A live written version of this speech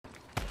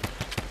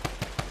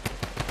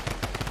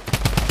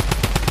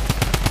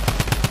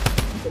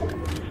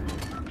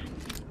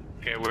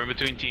we're in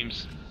between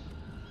teams.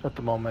 At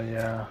the moment,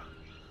 yeah.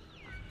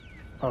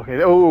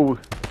 Okay. Oh,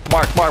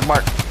 mark. Got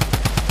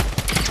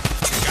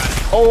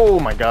it. Oh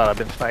my God, I've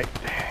been sniped.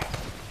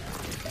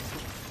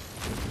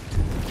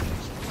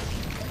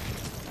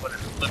 What a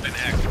flippin'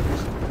 heck.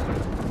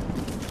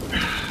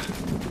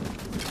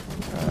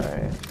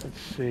 Alright,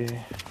 let's see.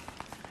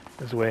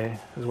 Just waiting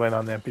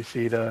on the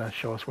NPC to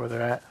show us where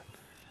they're at.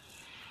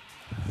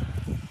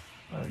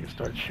 We can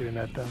start shooting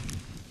at them.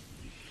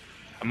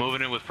 I'm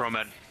moving in with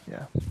ProMed.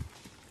 Yeah.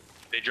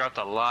 They dropped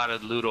a lot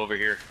of loot over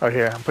here. Oh,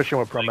 here, I'm pushing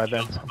with ProMed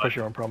then. killed I'm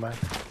pushing with ProMed.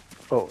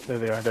 Oh, there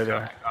they are, there they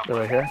are. They're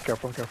right here.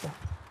 Careful, careful.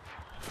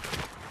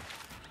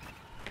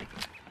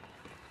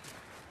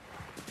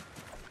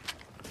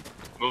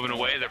 Moving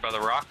away, they're by the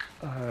rock.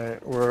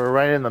 Alright, we're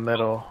right in the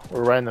middle.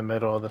 We're right in the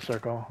middle of the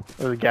circle.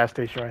 There's a gas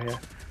station right here.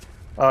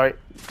 Alright,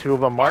 2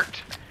 of them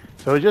marked.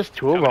 So it's just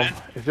 2 of them.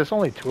 It's just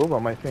only 2 of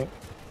them, I think.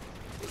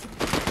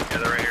 Yeah,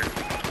 they're right here.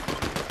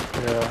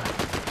 Yeah.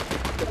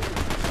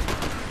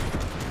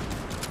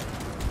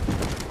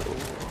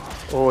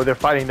 Oh, they're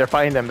fighting them.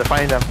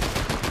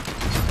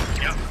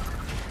 Yep.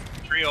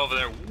 Trio over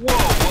there. Whoa,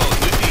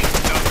 new team.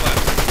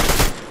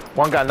 Southwest.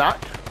 One got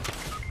knocked.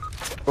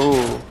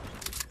 Ooh.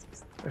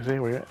 Is he?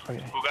 Where?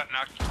 Okay. Who got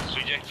knocked?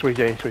 Sweet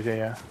J? Sweet J,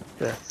 yeah.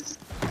 There.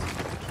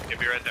 Yep,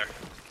 you're right there.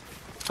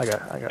 I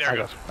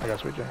got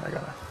Sweet J. I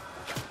got it.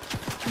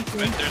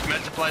 There's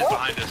med supplies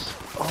behind us.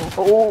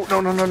 Oh,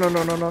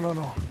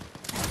 no.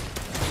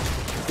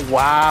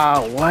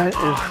 Wow, what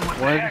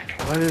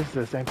is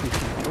this NPC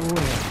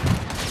doing?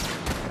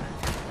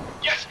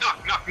 Yes, knock.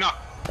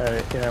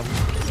 Alright, yeah.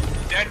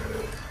 Dead.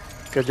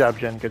 Good job,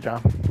 Jen, good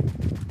job.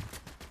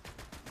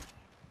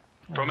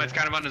 ProMed's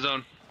kind of on his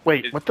own.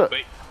 Wait, what the?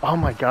 Wait. Oh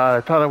my God,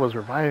 I thought I was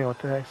reviving. What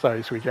the heck?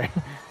 Sorry, Sweet J.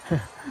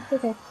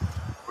 Okay.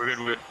 We're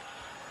good.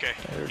 Okay,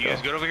 you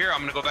guys good over here? I'm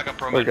gonna go back up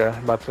ProMed. Okay,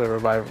 I'm about to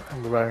revive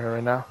her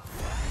right now.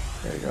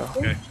 There you go.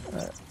 Okay.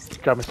 Alright.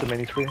 Got me some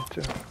minis for you,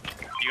 too.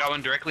 You got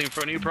one directly in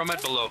front of you,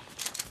 ProMed? Below.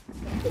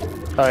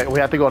 Alright, we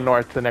have to go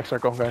north to the next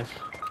circle, guys.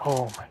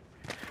 Oh my.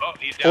 Oh,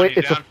 he's down, Wait,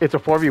 it's a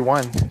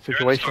 4v1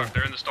 situation.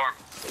 They're in the storm.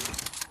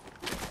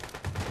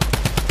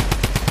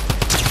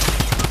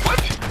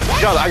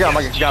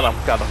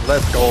 Got him.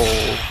 Let's go.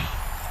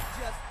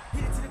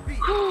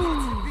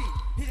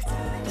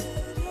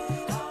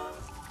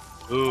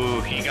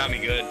 Ooh, he got me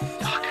good.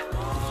 Fuck.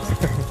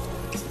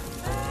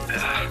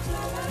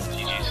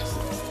 GG's.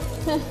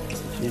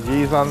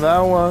 GG's on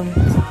that one.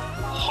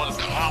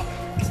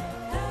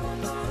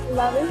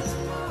 Love it.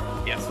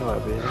 Yep.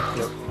 Love it.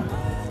 Yep.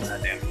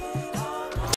 Goddamn.